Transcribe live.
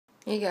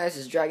Hey guys,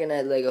 it's Dragon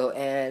Knight Lego,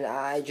 and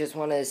I just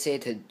wanted to say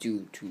that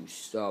due to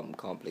some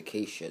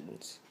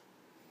complications,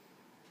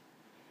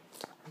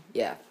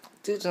 no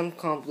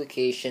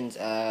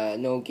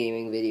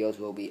gaming videos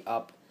will be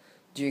up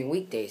during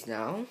weekdays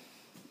now.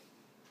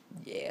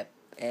 Yep.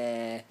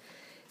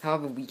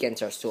 However,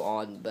 weekends are still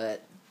on,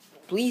 but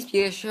please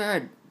be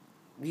assured,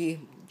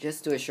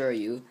 just to assure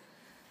you,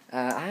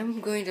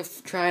 I'm going to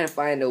try to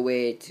find a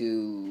way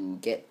to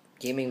get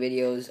gaming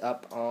videos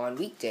up on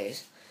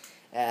weekdays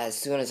as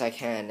soon as I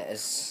can,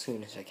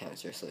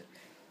 seriously.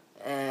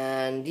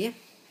 And yeah,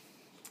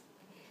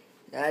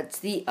 that's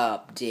the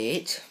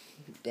update.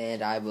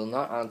 And I will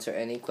not answer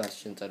any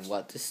questions on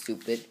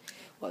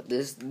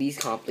these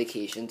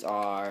complications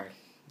are.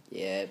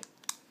 Yeah,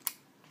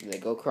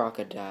 Lego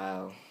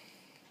crocodile.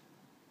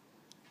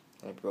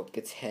 I broke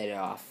its head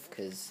off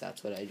because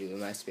that's what I do in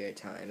my spare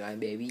time. I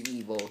may be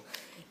evil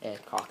and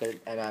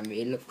I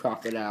made of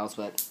crocodiles,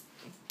 but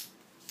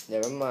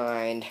never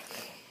mind.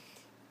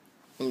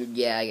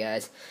 Yeah,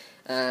 guys.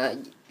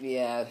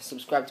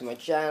 Subscribe to my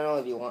channel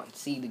if you want to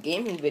see the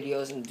gaming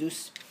videos and do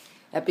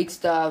epic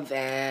stuff.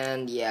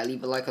 And yeah,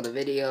 leave a like on the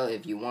video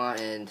if you want.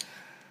 And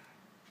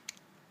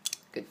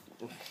good.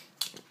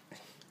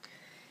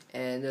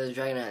 And there's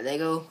Dragon Knight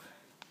Lego.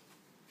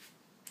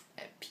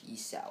 And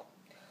peace out.